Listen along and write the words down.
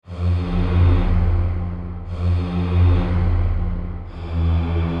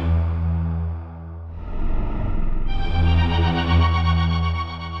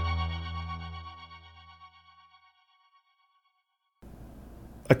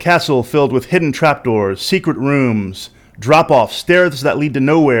castle filled with hidden trapdoors, secret rooms, drop-offs, stairs that lead to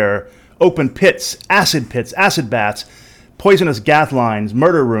nowhere, open pits, acid baths, poisonous gas lines,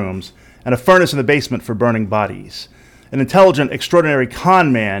 murder rooms, and a furnace in the basement for burning bodies. An intelligent, extraordinary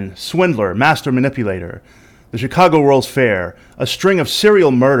con man, swindler, master manipulator. The Chicago World's Fair, a string of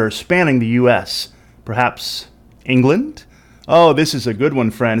serial murders spanning the U.S. Perhaps England? Oh, this is a good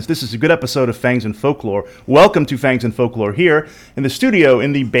one, friends. This is a good episode of Fangs and Folklore. Welcome to Fangs and Folklore here in the studio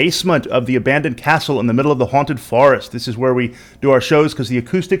in the basement of the abandoned castle in the middle of the haunted forest. This is where we do our shows because the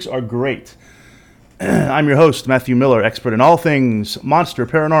acoustics are great. I'm your host, Matthew Miller, expert in all things monster,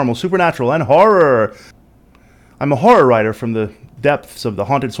 paranormal, supernatural, and horror. I'm a horror writer from the depths of the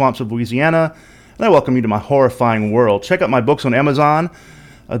haunted swamps of Louisiana, and I welcome you to my horrifying world. Check out my books on Amazon.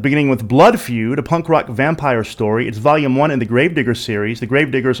 Beginning with Blood Feud, a punk rock vampire story. It's volume 1 in the Gravediggers series. The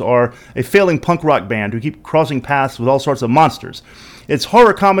Gravediggers are a failing punk rock band who keep crossing paths with all sorts of monsters. It's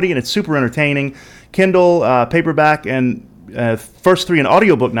horror comedy and it's super entertaining. Kindle, paperback, and first 3 in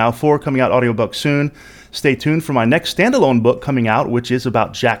audiobook now, 4 coming out audiobook soon. Stay tuned for my next standalone book coming out, which is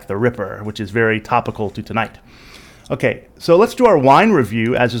about Jack the Ripper, which is very topical to tonight. Okay, so let's do our wine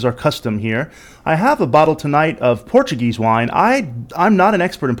review, as is our custom here. I have a bottle tonight of Portuguese wine. I'm not an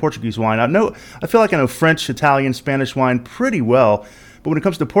expert in Portuguese wine. I feel like I know French, Italian, Spanish wine pretty well, but when it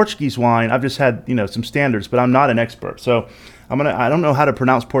comes to Portuguese wine, I've just had some standards, but I'm not an expert. So I don't know how to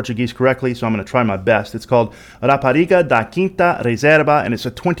pronounce Portuguese correctly, so I'm gonna try my best. It's called Rapariga da Quinta Reserva, and it's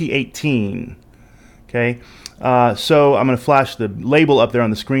a 2018. Okay, so I'm gonna flash the label up there on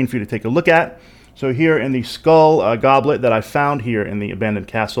the screen for you to take a look at. So here in the skull goblet that I found here in the abandoned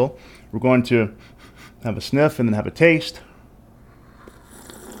castle, we're going to have a sniff and then have a taste.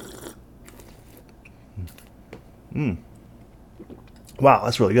 Wow,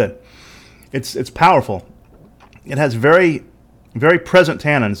 that's really good. It's powerful. It has very, very present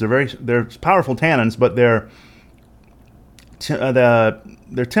tannins. They're powerful tannins, but they're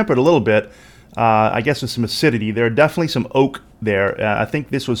tempered a little bit. I guess with some acidity. There are definitely some oak there. I think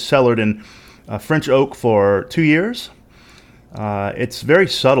this was cellared in French oak for 2 years. It's very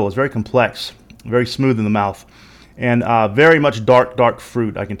subtle. It's very complex. Very smooth in the mouth. And very much dark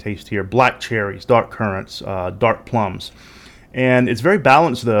fruit I can taste here. Black cherries, dark currants, dark plums. And it's very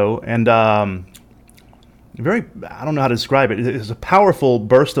balanced, though. And I don't know how to describe it. It's a powerful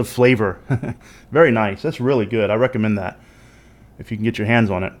burst of flavor. Very nice. That's really good. I recommend that if you can get your hands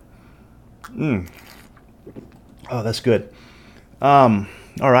on it. Oh, that's good. All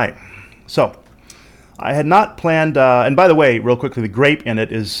right. So, I had not planned, and by the way, real quickly, the grape in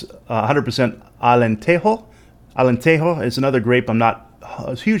it is 100% Alentejo. Alentejo is another grape I'm not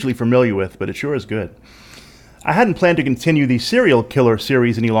hugely familiar with, but it sure is good. I hadn't planned to continue the serial killer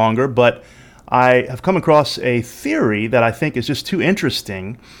series any longer, but I have come across a theory that I think is just too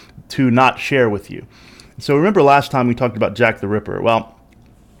interesting to not share with you. So remember last time we talked about Jack the Ripper? Well,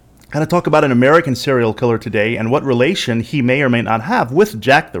 I'm going to talk about an American serial killer today and what relation he may or may not have with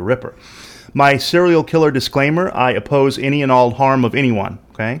Jack the Ripper. My serial killer disclaimer, I oppose any and all harm of anyone,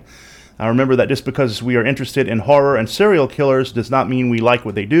 okay? Now remember that just because we are interested in horror and serial killers does not mean we like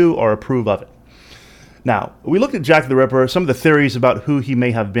what they do or approve of it. Now, we looked at Jack the Ripper, some of the theories about who he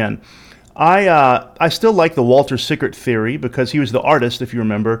may have been. I still like the Walter Sickert theory because he was the artist, if you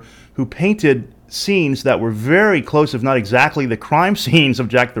remember, who painted scenes that were very close, if not exactly, the crime scenes of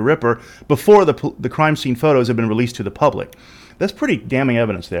Jack the Ripper before the crime scene photos had been released to the public. That's pretty damning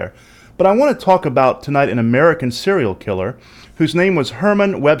evidence there. But I want to talk about tonight an American serial killer whose name was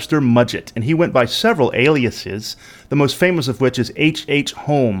Herman Webster Mudgett, and he went by several aliases, the most famous of which is H.H.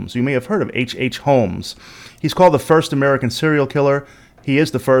 Holmes. You may have heard of H.H. Holmes. He's called the first American serial killer. He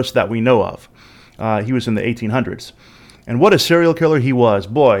is the first that we know of. He was in the 1800s. And what a serial killer he was.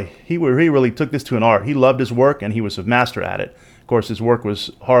 Boy, he really took this to an art. He loved his work, and he was a master at it. Of course, his work was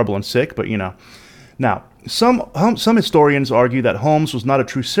horrible and sick, but Now, some historians argue that Holmes was not a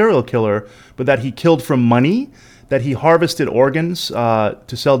true serial killer, but that he killed for money, that he harvested organs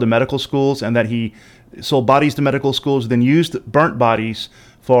to sell to medical schools, and that he sold bodies to medical schools, then used burnt bodies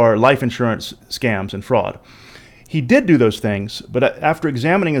for life insurance scams and fraud. He did do those things, but after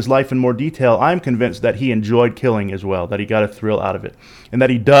examining his life in more detail, I'm convinced that he enjoyed killing as well, that he got a thrill out of it, and that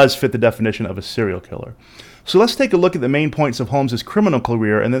he does fit the definition of a serial killer. So let's take a look at the main points of Holmes' criminal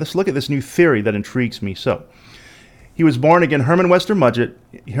career, and then let's look at this new theory that intrigues me. So, he was born again Herman Webster Mudgett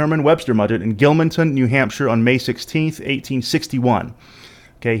in Gilmanton, New Hampshire on May 16th, 1861.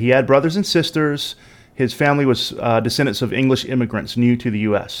 Okay, he had brothers and sisters. His family was descendants of English immigrants new to the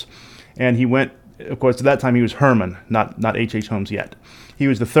U.S. And he went, of course, at that time he was Herman, not H.H. Holmes yet. He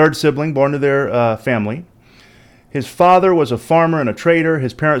was the third sibling born to their family. His father was a farmer and a trader.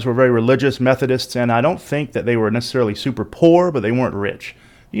 His parents were very religious Methodists, and I don't think that they were necessarily super poor, but they weren't rich.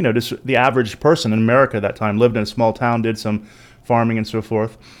 You know, just the average person in America at that time lived in a small town, did some farming and so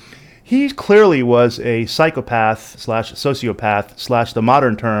forth. He clearly was a psychopath slash sociopath slash the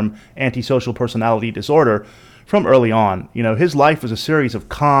modern term antisocial personality disorder from early on. You know, his life was a series of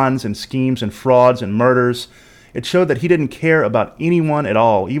cons and schemes and frauds and murders. It showed that he didn't care about anyone at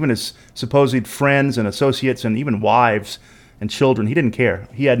all, even his supposed friends and associates and even wives and children. He didn't care.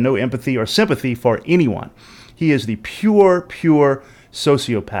 He had no empathy or sympathy for anyone. He is the pure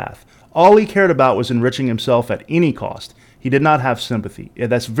sociopath. All he cared about was enriching himself at any cost. He did not have sympathy.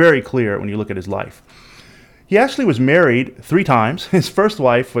 That's very clear when you look at his life. He actually was married 3 times. His first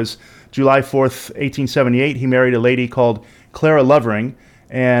wife was July 4th, 1878. He married a lady called Clara Lovering,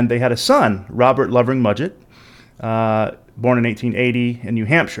 and they had a son, Robert Lovering Mudgett, born in 1880 in New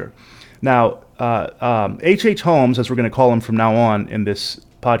Hampshire. Now, H.H. Holmes, as we're going to call him from now on in this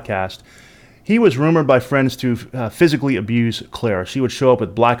podcast, he was rumored by friends to physically abuse Clara. She would show up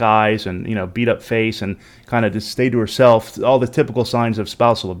with black eyes and, you know, beat up face and kind of just stay to herself, all the typical signs of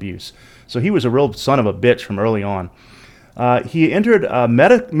spousal abuse. So he was a real son of a bitch from early on. He entered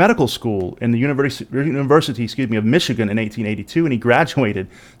medical school in the University of Michigan in 1882, and he graduated.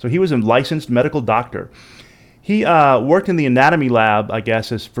 So he was a licensed medical doctor. He worked in the anatomy lab, I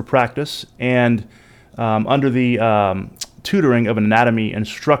guess, for practice, and under the tutoring of an anatomy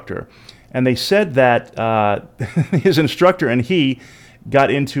instructor. And they said that his instructor and he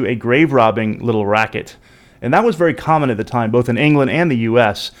got into a grave robbing little racket. And that was very common at the time, both in England and the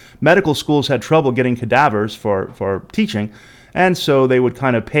U.S. Medical schools had trouble getting cadavers for teaching, and so they would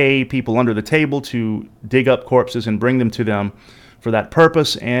kind of pay people under the table to dig up corpses and bring them to them for that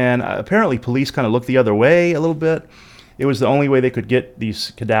purpose. And apparently police kind of looked the other way a little bit. It was the only way they could get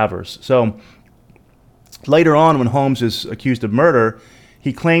these cadavers. So later on, when Holmes is accused of murder,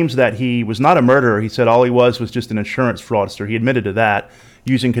 he claims that he was not a murderer. He said all he was just an insurance fraudster. He admitted to that,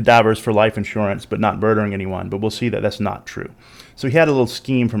 using cadavers for life insurance, but not murdering anyone. But we'll see that that's not true. So he had a little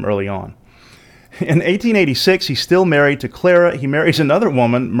scheme from early on. In 1886, he's still married to Clara. He marries another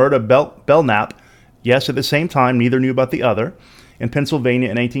woman, Myrta Belknap. Yes, at the same time, neither knew about the other, in Pennsylvania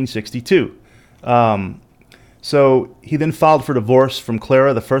in 1862. So he then filed for divorce from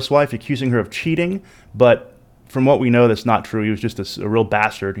Clara, the first wife, accusing her of cheating, but from what we know, that's not true. He was just a real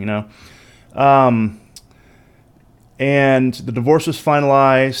bastard, you know. And the divorce was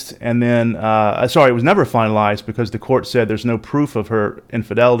finalized, and then, it was never finalized because the court said there's no proof of her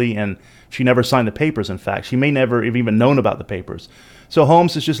infidelity, and she never signed the papers, in fact. She may never have even known about the papers. So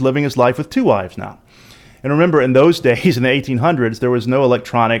Holmes is just living his life with 2 wives now. And remember, in those days, in the 1800s, there was no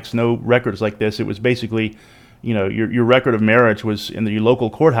electronics, no records like this. It was basically, you know, your record of marriage was in your local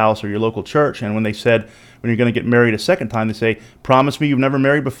courthouse or your local church, and when they said, when you're going to get married a second time, they say, promise me you've never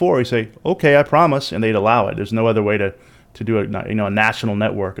married before. You say, okay, I promise, and they'd allow it. There's no other way to do a national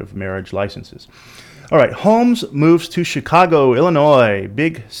network of marriage licenses. All right, Holmes moves to Chicago, Illinois,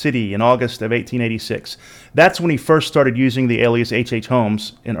 big city, in August of 1886. That's when he first started using the alias H.H.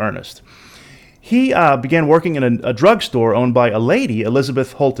 Holmes in earnest. He began working in a drugstore owned by a lady,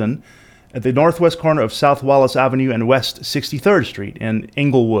 Elizabeth Holton, at the northwest corner of South Wallace Avenue and West 63rd Street in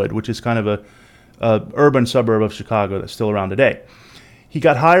Englewood, which is kind of a urban suburb of Chicago that's still around today. He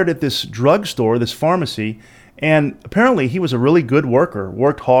got hired at this drugstore, this pharmacy, and apparently he was a really good worker,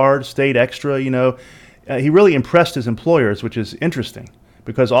 worked hard, stayed extra, you know. He really impressed his employers, which is interesting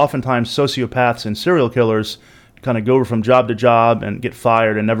because oftentimes sociopaths and serial killers kind of go from job to job and get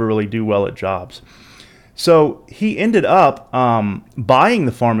fired and never really do well at jobs. So he ended up buying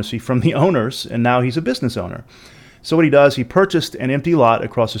the pharmacy from the owners, and now he's a business owner. So what he does, he purchased an empty lot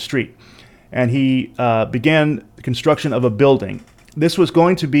across the street, and he began the construction of a building. This was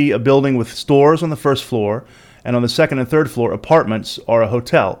going to be a building with stores on the first floor, and on the second and third floor, apartments or a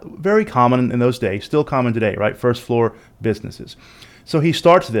hotel. Very common in those days, still common today, right? First floor businesses. So he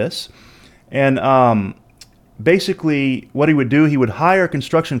starts this, and basically what he would do, he would hire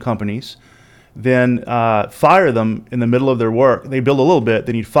construction companies, then fire them in the middle of their work. They build a little bit,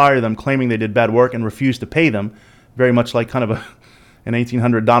 then he'd fire them claiming they did bad work and refuse to pay them, very much like kind of an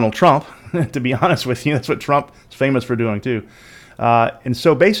 1800 Donald Trump, to be honest with you. That's what Trump is famous for doing too. And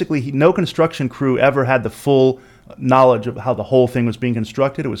so basically, no construction crew ever had the full knowledge of how the whole thing was being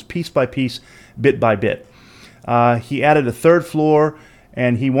constructed. It was piece by piece, bit by bit. He added a third floor,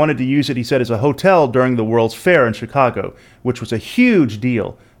 and he wanted to use it, he said, as a hotel during the World's Fair in Chicago, which was a huge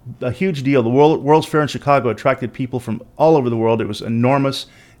deal. A huge deal. The World's Fair in Chicago attracted people from all over the world. It was enormous.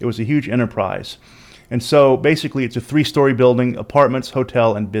 It was a huge enterprise. And so basically it's a 3-story building, apartments,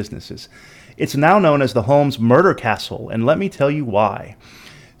 hotel, and businesses. It's now known as the Holmes Murder Castle, and let me tell you why.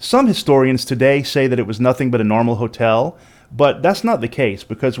 Some historians today say that it was nothing but a normal hotel, but that's not the case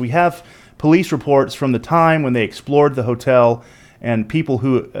because we have police reports from the time when they explored the hotel and people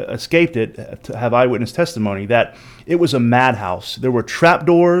who escaped it to have eyewitness testimony that it was a madhouse. There were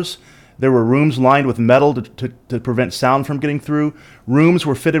trapdoors. There were rooms lined with metal to prevent sound from getting through. Rooms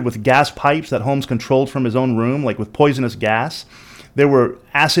were fitted with gas pipes that Holmes controlled from his own room, like with poisonous gas. There were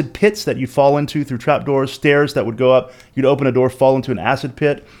acid pits that you'd fall into through trapdoors, stairs that would go up. You'd open a door, fall into an acid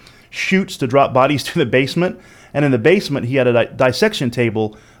pit, chutes to drop bodies to the basement. And in the basement, he had a dissection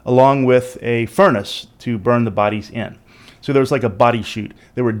table along with a furnace to burn the bodies in. So there was like a body chute.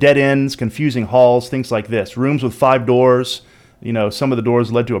 There were dead ends, confusing halls, things like this. Rooms with 5 doors. You know, some of the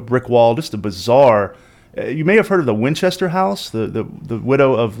doors led to a brick wall. Just a bizarre. You may have heard of the Winchester House, the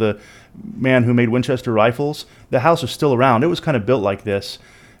widow of the man who made Winchester rifles. The house is still around. It was kind of built like this,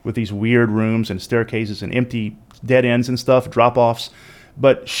 with these weird rooms and staircases and empty dead ends and stuff, drop-offs.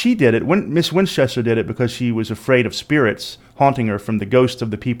 But she did it. Miss Winchester did it because she was afraid of spirits haunting her from the ghosts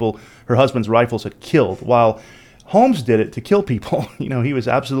of the people her husband's rifles had killed, while Holmes did it to kill people. You know, he was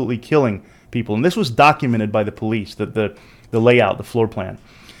absolutely killing people. And this was documented by the police, the layout, the floor plan.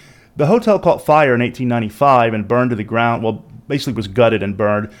 The hotel caught fire in 1895 and burned to the ground. Well, basically was gutted and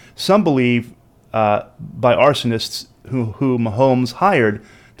burned. Some believe by arsonists whom Holmes hired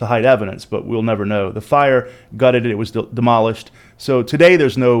to hide evidence, but we'll never know. The fire gutted it. It was demolished. So today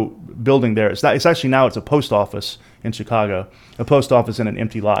there's no building there. It's actually now it's a post office in Chicago, a post office in an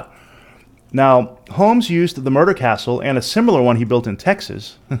empty lot. Now, Holmes used the murder castle and a similar one he built in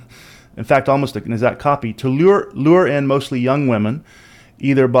Texas, in fact, almost an exact copy, to lure in mostly young women,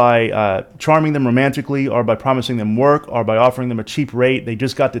 either by charming them romantically or by promising them work or by offering them a cheap rate. They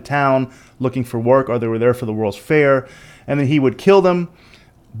just got to town looking for work or they were there for the World's Fair. And then he would kill them,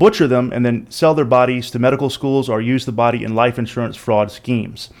 butcher them, and then sell their bodies to medical schools or use the body in life insurance fraud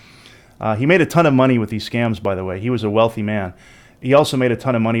schemes. He made a ton of money with these scams, by the way. He was a wealthy man. He also made a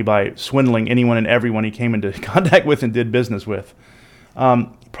ton of money by swindling anyone and everyone he came into contact with and did business with.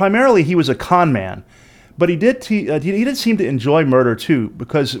 Primarily, he was a con man, but he did seem to enjoy murder too,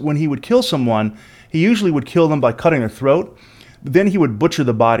 because when he would kill someone, he usually would kill them by cutting their throat. Then he would butcher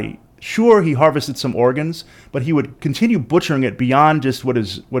the body. Sure, he harvested some organs, but he would continue butchering it beyond just what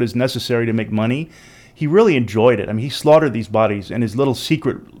is necessary to make money. He really enjoyed it. I mean, he slaughtered these bodies in his little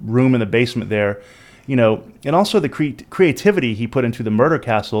secret room in the basement there. You know, and also the creativity he put into the murder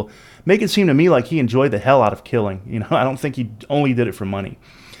castle make it seem to me like he enjoyed the hell out of killing. You know, I don't think he only did it for money.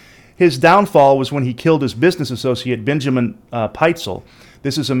 His downfall was when he killed his business associate Benjamin Pitezel.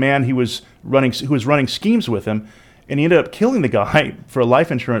 This is a man who was running schemes with him, and he ended up killing the guy for a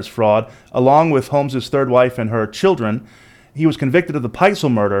life insurance fraud, along with Holmes's third wife and her children. He was convicted of the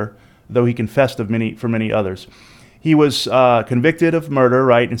Pitezel murder, though he confessed for many others. He was convicted of murder,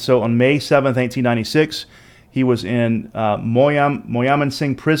 right? And so on May 7th, 1896, he was in Moyamensing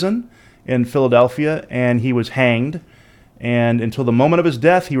Singh Prison in Philadelphia, and he was hanged. And until the moment of his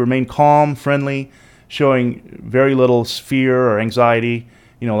death, he remained calm, friendly, showing very little fear or anxiety,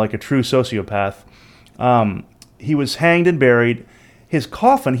 you know, like a true sociopath. He was hanged and buried. His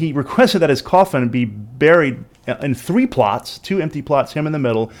coffin, he requested that his coffin be buried in 3 plots, 2 empty plots, him in the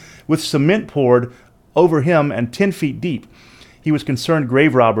middle, with cement poured over him and 10 feet deep. He was concerned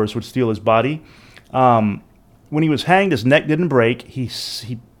grave robbers would steal his body. When he was hanged, his neck didn't break. He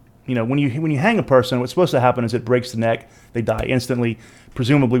you know, when you hang a person, what's supposed to happen is it breaks the neck. They die instantly,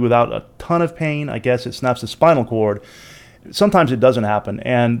 presumably without a ton of pain. I guess it snaps the spinal cord. Sometimes it doesn't happen,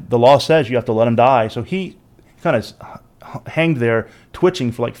 and the law says you have to let him die. So he kind of hanged there,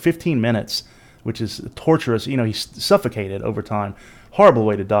 twitching for like 15 minutes, which is torturous. You know, he suffocated over time. Horrible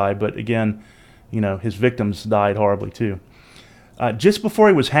way to die, but again, you know, his victims died horribly too. Just before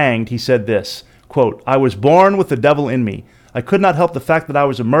he was hanged, he said this, quote, "I was born with the devil in me. I could not help the fact that I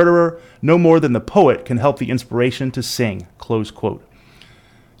was a murderer, no more than the poet can help the inspiration to sing," close quote.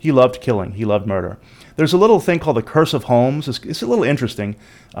 He loved killing. He loved murder. There's a little thing called the Curse of Holmes. It's a little interesting.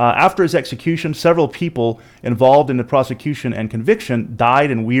 After his execution, several people involved in the prosecution and conviction died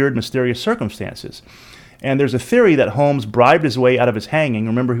in weird, mysterious circumstances. And there's a theory that Holmes bribed his way out of his hanging.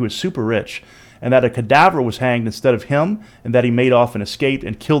 Remember, he was super rich. And that a cadaver was hanged instead of him, and that he made off and escaped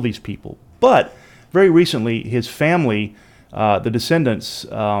and killed these people. But very recently, his family, the descendants,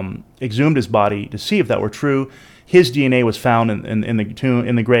 exhumed his body to see if that were true. His DNA was found in the tomb,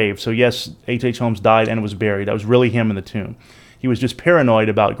 in the grave. So yes, H.H. Holmes died and was buried. That was really him in the tomb. He was just paranoid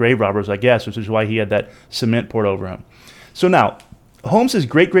about grave robbers, I guess, which is why he had that cement poured over him. So now, Holmes's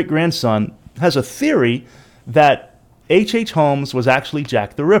great-great-grandson has a theory that H.H. Holmes was actually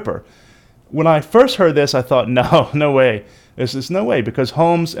Jack the Ripper. When I first heard this, I thought, no, no way. This is no way, because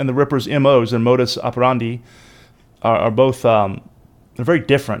Holmes and the Ripper's MOs and modus operandi are both they're very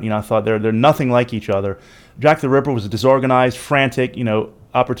different. I thought they're nothing like each other. Jack the Ripper was a disorganized, frantic,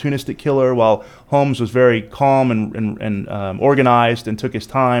 opportunistic killer, while Holmes was very calm and organized and took his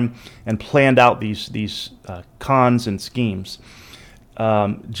time and planned out these cons and schemes.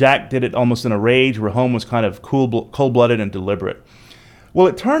 Jack did it almost in a rage, where Holmes was kind of cold-blooded and deliberate. Well,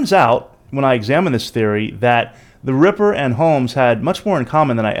 it turns out, when I examine this theory, that the Ripper and Holmes had much more in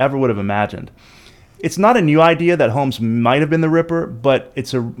common than I ever would have imagined. It's not a new idea that Holmes might have been the Ripper, but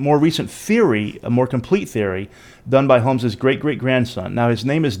it's a more recent theory, a more complete theory, done by Holmes's great-great-grandson. Now, his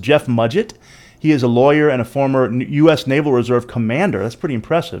name is Jeff Mudgett. He is a lawyer and a former U.S. Naval Reserve commander. That's pretty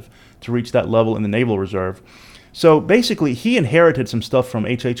impressive to reach that level in the Naval Reserve. So basically, he inherited some stuff from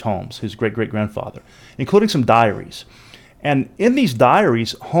H.H. Holmes, his great-great-grandfather, including some diaries. And in these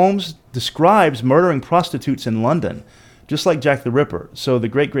diaries, Holmes describes murdering prostitutes in London, just like Jack the Ripper. So the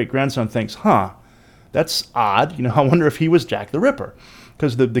great-great-grandson thinks, that's odd. I wonder if he was Jack the Ripper.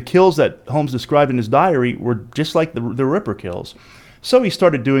 Because the kills that Holmes described in his diary were just like the Ripper kills. So he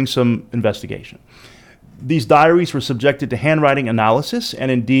started doing some investigation. These diaries were subjected to handwriting analysis, and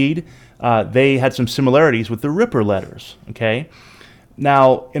indeed, they had some similarities with the Ripper letters. Okay.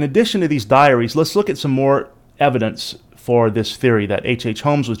 Now, in addition to these diaries, let's look at some more evidence for this theory that H.H.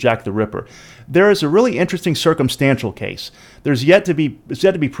 Holmes was Jack the Ripper. There is a really interesting circumstantial case. It's yet to be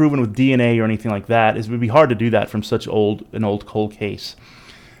proven with DNA or anything like that. It would be hard to do that from such an old cold case.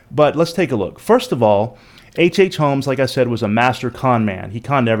 But let's take a look. First of all, H.H. Holmes, like I said, was a master con man. He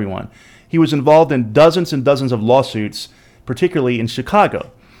conned everyone. He was involved in dozens and dozens of lawsuits, particularly in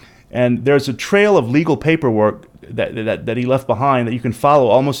Chicago. And there's a trail of legal paperwork that he left behind that you can follow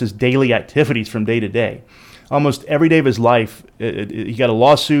almost his daily activities from day to day. Almost every day of his life, he got a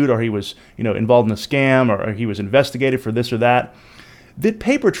lawsuit, or he was, involved in a scam, or he was investigated for this or that. The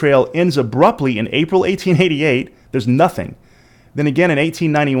paper trail ends abruptly in April 1888. There's nothing. Then again in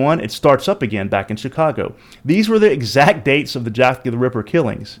 1891, it starts up again back in Chicago. These were the exact dates of the Jack the Ripper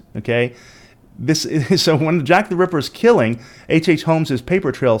killings. Okay, so when Jack the Ripper is killing, H.H. Holmes'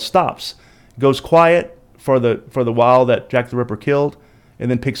 paper trail stops, goes quiet for the while that Jack the Ripper killed, and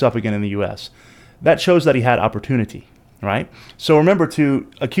then picks up again in the U.S. That shows that he had opportunity, right? So remember, to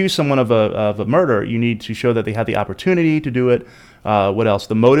accuse someone of a murder, you need to show that they had the opportunity to do it. What else?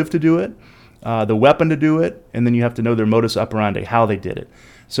 The motive to do it, the weapon to do it, and then you have to know their modus operandi, how they did it.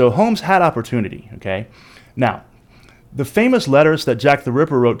 So Holmes had opportunity, okay? Now, the famous letters that Jack the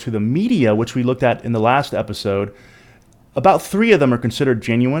Ripper wrote to the media, which we looked at in the last episode, about 3 of them are considered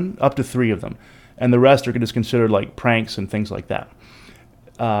genuine, up to 3 of them. And the rest are just considered like pranks and things like that.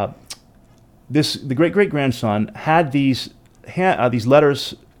 The great-great-grandson had these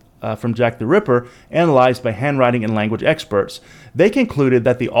letters from Jack the Ripper analyzed by handwriting and language experts. They concluded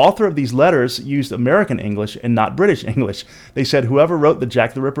that the author of these letters used American English and not British English. They said whoever wrote the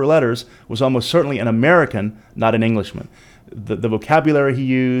Jack the Ripper letters was almost certainly an American, not an Englishman. The vocabulary he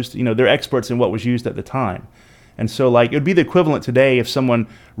used, they're experts in what was used at the time. And so, it would be the equivalent today if someone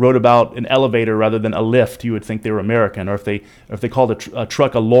wrote about an elevator rather than a lift, you would think they were American. Or if they called a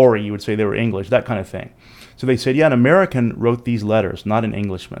truck a lorry, you would say they were English, that kind of thing. So they said, an American wrote these letters, not an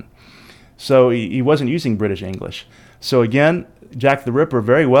Englishman. So he wasn't using British English. So again, Jack the Ripper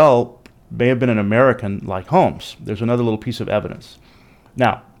very well may have been an American like Holmes. There's another little piece of evidence.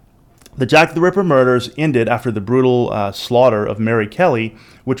 Now, the Jack the Ripper murders ended after the brutal slaughter of Mary Kelly,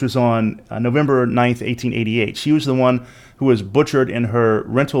 which was on November 9th, 1888. She was the one who was butchered in her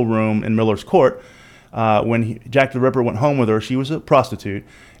rental room in Miller's Court. When Jack the Ripper went home with her, she was a prostitute.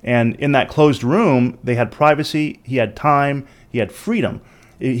 And in that closed room, they had privacy, he had time, he had freedom.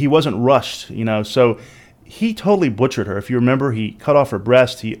 He wasn't rushed, so he totally butchered her. If you remember, he cut off her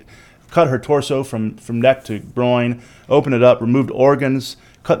breast, he cut her torso from neck to groin, opened it up, removed organs,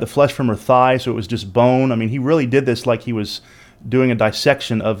 cut the flesh from her thigh so it was just bone. I mean, he really did this like he was doing a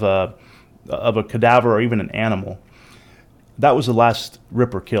dissection of a cadaver or even an animal. That was the last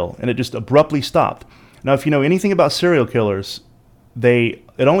Ripper kill, and it just abruptly stopped. Now, if you know anything about serial killers, it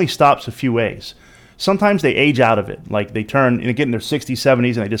only stops a few ways. Sometimes they age out of it, like they turn and get in their 60s,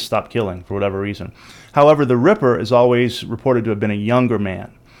 70s, and they just stop killing for whatever reason. However, the Ripper is always reported to have been a younger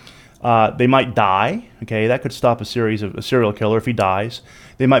man. They might die, okay, that could stop a serial killer if he dies.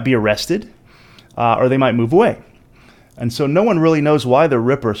 They might be arrested, or they might move away. And so no one really knows why Jack the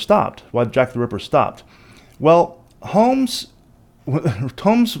Ripper stopped. Well, Holmes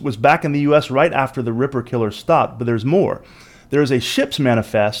was back in the U.S. right after the Ripper killer stopped, but there's more. There is a ship's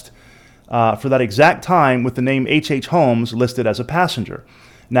manifest for that exact time with the name H.H. Holmes listed as a passenger.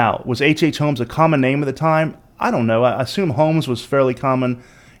 Now, was H.H. Holmes a common name at the time? I don't know. I assume Holmes was fairly common,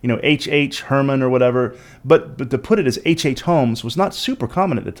 H.H. Herman or whatever. But to put it as H.H. Holmes was not super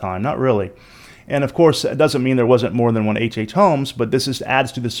common at the time, not really. And of course, it doesn't mean there wasn't more than one H.H. Holmes, but this just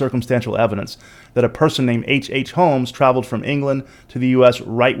adds to the circumstantial evidence that a person named H.H. Holmes traveled from England to the U.S.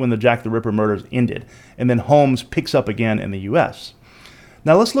 right when the Jack the Ripper murders ended. And then Holmes picks up again in the U.S.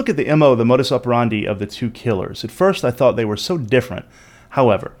 Now let's look at the MO, the modus operandi of the two killers. At first, I thought they were so different.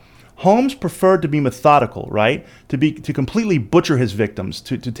 However, Holmes preferred to be methodical, right? To completely butcher his victims,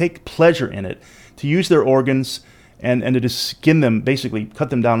 to take pleasure in it, to use their organs and to just skin them, basically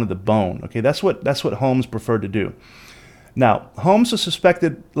cut them down to the bone. Okay, that's what Holmes preferred to do. Now, Holmes was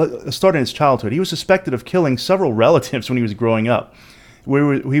suspected, starting his childhood, he was suspected of killing several relatives when he was growing up.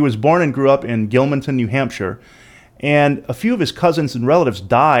 He was born and grew up in Gilmanton, New Hampshire, and a few of his cousins and relatives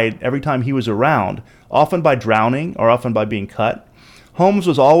died every time he was around, often by drowning or often by being cut. Holmes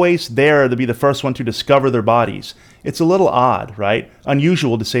was always there to be the first one to discover their bodies. It's a little odd, right?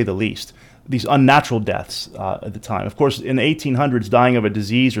 Unusual to say the least. These unnatural deaths at the time. Of course, in the 1800s, dying of a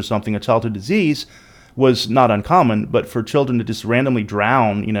disease or something, a childhood disease, was not uncommon, but for children to just randomly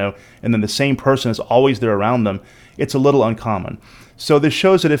drown, and then the same person is always there around them, it's a little uncommon. So this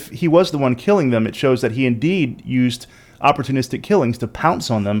shows that if he was the one killing them, it shows that he indeed used opportunistic killings to pounce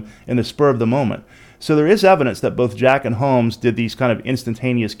on them in the spur of the moment. So there is evidence that both Jack and Holmes did these kind of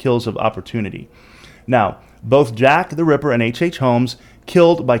instantaneous kills of opportunity. Now, both Jack the Ripper and H.H. Holmes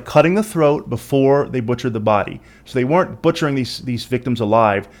killed by cutting the throat before they butchered the body. So they weren't butchering these victims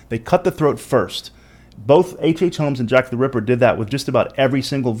alive. They cut the throat first. Both H.H. Holmes and Jack the Ripper did that with just about every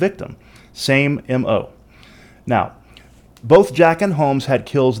single victim. Same M.O. Now, both Jack and Holmes had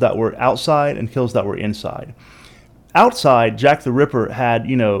kills that were outside and kills that were inside. Outside, Jack the Ripper had,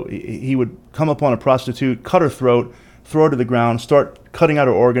 he would come upon a prostitute, cut her throat, throw her to the ground, start cutting out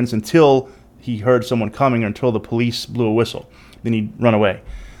her organs until he heard someone coming or until the police blew a whistle. Then he'd run away.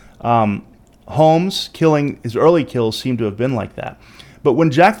 Holmes, his early kills seem to have been like that. But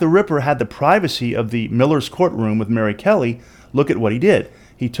when Jack the Ripper had the privacy of the Miller's courtroom with Mary Kelly, look at what he did.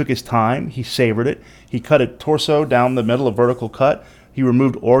 He took his time, he savored it, he cut a torso down the middle, a vertical cut, he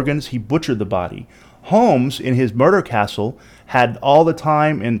removed organs, he butchered the body. Holmes, in his murder castle, had all the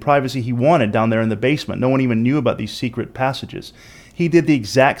time and privacy he wanted down there in the basement. No one even knew about these secret passages. He did the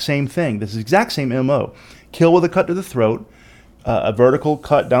exact same thing, this exact same MO. Kill with a cut to the throat, a vertical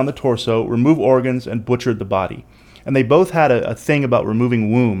cut down the torso, remove organs, and butchered the body. And they both had a thing about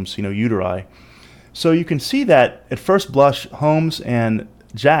removing wombs, uteri. So you can see that at first blush, Holmes and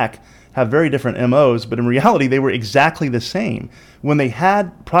Jack have very different MOs, but in reality, they were exactly the same. When they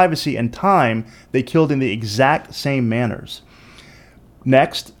had privacy and time, they killed in the exact same manners.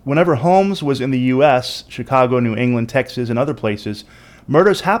 Next, whenever Holmes was in the U.S., Chicago, New England, Texas, and other places,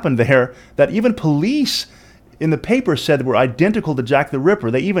 murders happened there that even police in the paper said were identical to Jack the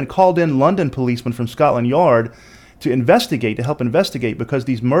Ripper. They even called in London policemen from Scotland Yard to help investigate, because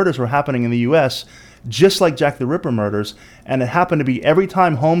these murders were happening in the U.S., just like Jack the Ripper murders, and it happened to be every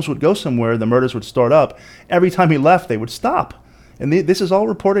time Holmes would go somewhere, the murders would start up. Every time he left, they would stop. And this is all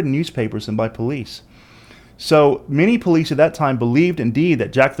reported in newspapers and by police. So many police at that time believed indeed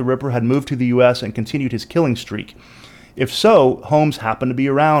that Jack the Ripper had moved to the U.S. and continued his killing streak. If so, Holmes happened to be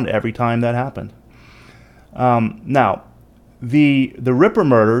around every time that happened. Now, the Ripper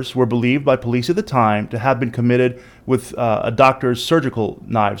murders were believed by police at the time to have been committed with a doctor's surgical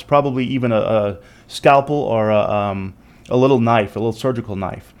knives, probably even a scalpel or a little knife, a little surgical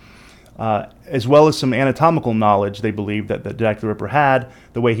knife, as well as some anatomical knowledge they believed that Jack the Ripper had,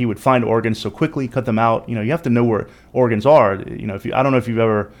 the way he would find organs so quickly, cut them out. You have to know where organs are. I don't know if you've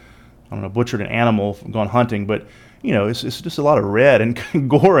ever, butchered an animal, gone hunting, but it's just a lot of red and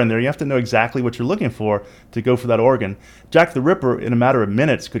gore in there. You have to know exactly what you're looking for to go for that organ. Jack the Ripper, in a matter of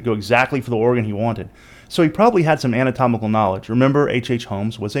minutes, could go exactly for the organ he wanted. So he probably had some anatomical knowledge. Remember, H.H.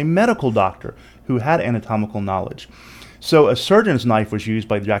 Holmes was a medical doctor who had anatomical knowledge. So a surgeon's knife was used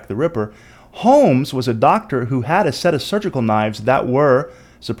by Jack the Ripper. Holmes was a doctor who had a set of surgical knives that were,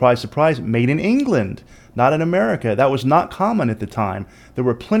 surprise, surprise, made in England, not in America. That was not common at the time. There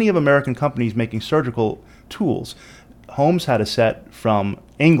were plenty of American companies making surgical tools. Holmes had a set from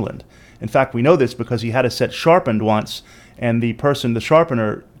England. In fact, we know this because he had a set sharpened once, and the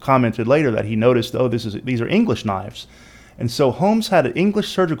sharpener, commented later that he noticed, these are English knives. And so Holmes had English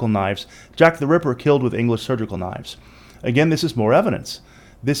surgical knives. Jack the Ripper killed with English surgical knives. Again, this is more evidence.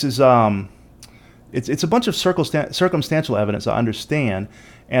 This is it's a bunch of circumstantial evidence, I understand.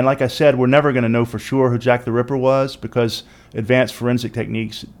 And like I said, we're never going to know for sure who Jack the Ripper was because advanced forensic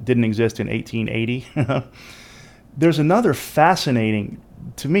techniques didn't exist in 1880. There's another fascinating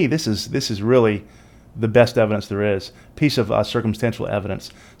to me, this is really the best evidence there is, piece of circumstantial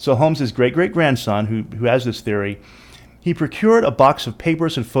evidence. So Holmes's great-great-grandson, who has this theory, he procured a box of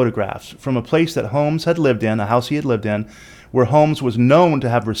papers and photographs from a place that Holmes had lived in, a house he had lived in, where Holmes was known to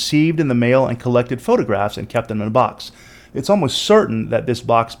have received in the mail and collected photographs and kept them in a box. It's almost certain that this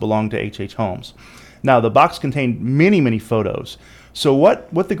box belonged to H.H. Holmes. Now, the box contained many, many photos. So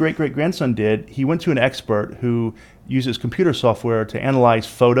what the great-great-grandson did, he went to an expert who uses computer software to analyze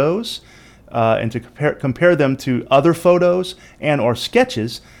photos and to compare them to other photos and or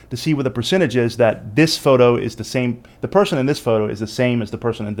sketches to see what the percentage is that this photo is the same, the person in this photo is the same as the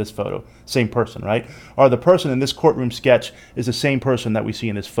person in this photo, same person, right? Or the person in this courtroom sketch is the same person that we see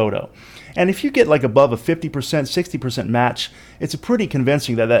in this photo. And if you get like above a 50%, 60% match, it's pretty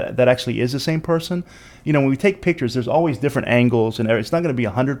convincing that actually is the same person. You know, when we take pictures, there's always different angles and it's not going to be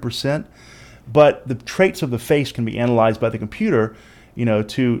 100%, but the traits of the face can be analyzed by the computer, you know,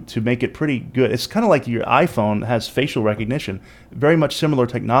 to make it pretty good. It's kind of like your iPhone has facial recognition, very much similar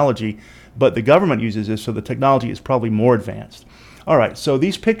technology, but the government uses this, so the technology is probably more advanced. All right, so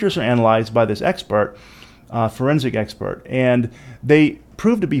these pictures are analyzed by this expert, forensic expert, and they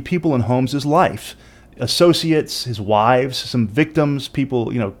prove to be people in Holmes's life, associates, his wives, some victims,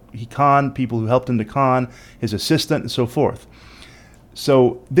 people, you know, he conned, people who helped him to con, his assistant, and so forth.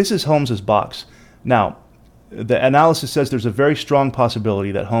 So this is Holmes's box. Now, the analysis says there's a very strong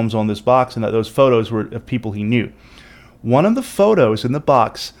possibility that Holmes owned this box and that those photos were of people he knew. One of the photos in the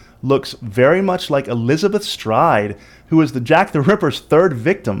box looks very much like Elizabeth Stride, who was the Jack the Ripper's third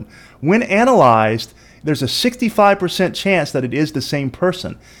victim. When analyzed, there's a 65% chance that it is the same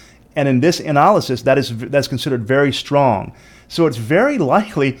person. And in this analysis, that's considered very strong. So it's very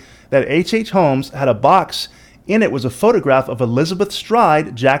likely that H.H. Holmes had a box. In it was a photograph of Elizabeth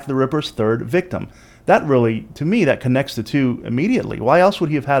Stride, Jack the Ripper's third victim. That really, to me, that connects the two immediately. Why else would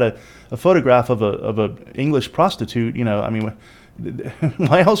he have had a photograph of a English prostitute? You know, I mean,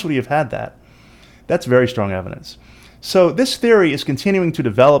 why else would he have had that? That's very strong evidence. So this theory is continuing to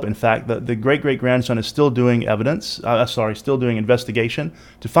develop. In fact, the great-great-grandson is still doing still doing investigation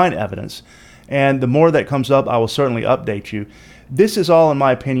to find evidence. And the more that comes up, I will certainly update you. This is all, in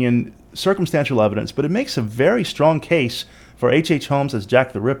my opinion, circumstantial evidence, but it makes a very strong case for H.H. Holmes as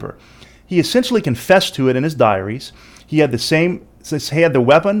Jack the Ripper. He essentially confessed to it in his diaries. He had the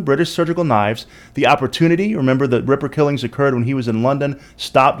weapon, British surgical knives, the opportunity, remember the Ripper killings occurred when he was in London,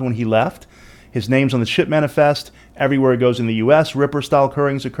 stopped when he left. His name's on the ship manifest. Everywhere it goes in the U.S., Ripper-style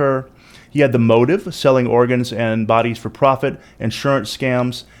killings occur. He had the motive, selling organs and bodies for profit, insurance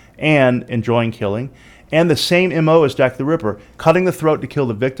scams, and enjoying killing. And the same MO as Jack the Ripper, cutting the throat to kill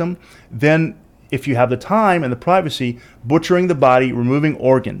the victim, then, if you have the time and the privacy, butchering the body, removing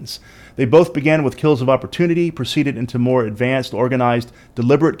organs. They both began with kills of opportunity, proceeded into more advanced, organized,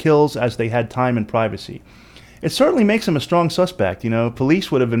 deliberate kills as they had time and privacy. It certainly makes him a strong suspect. You know,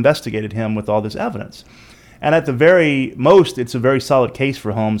 police would have investigated him with all this evidence. And at the very most, it's a very solid case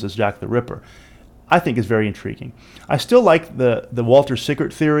for Holmes as Jack the Ripper. I think it's very intriguing. I still like the Walter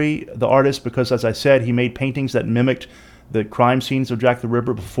Sickert theory, the artist, because, as I said, he made paintings that mimicked the crime scenes of Jack the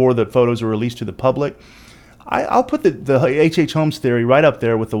Ripper before the photos were released to the public. I'll put the H.H. Holmes theory right up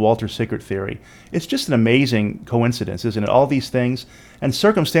there with the Walter Sickert theory. It's just an amazing coincidence, isn't it? All these things. And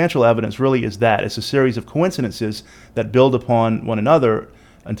circumstantial evidence really is that. It's a series of coincidences that build upon one another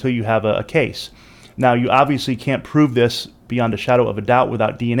until you have a case. Now, you obviously can't prove this beyond a shadow of a doubt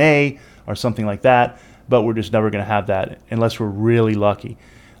without DNA or something like that, but we're just never going to have that unless we're really lucky.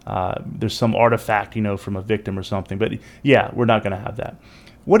 There's some artifact, you know, from a victim or something. But yeah, we're not going to have that.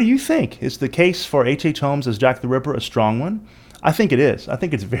 What do you think? Is the case for H.H. Holmes as Jack the Ripper a strong one? I think it is. I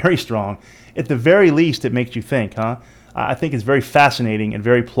think it's very strong. At the very least, it makes you think, huh? I think it's very fascinating and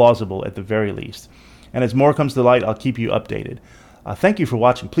very plausible at the very least. And as more comes to light, I'll keep you updated. Thank you for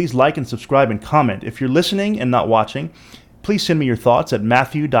watching. Please like and subscribe and comment. If you're listening and not watching, please send me your thoughts at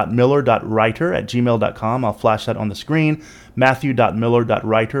matthew.miller.writer@gmail.com. I'll flash that on the screen,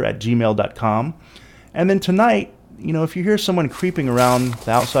 matthew.miller.writer@gmail.com. And then tonight, you know, if you hear someone creeping around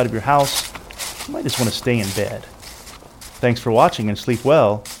the outside of your house, you might just want to stay in bed. Thanks for watching and sleep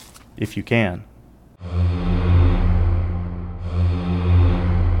well, if you can.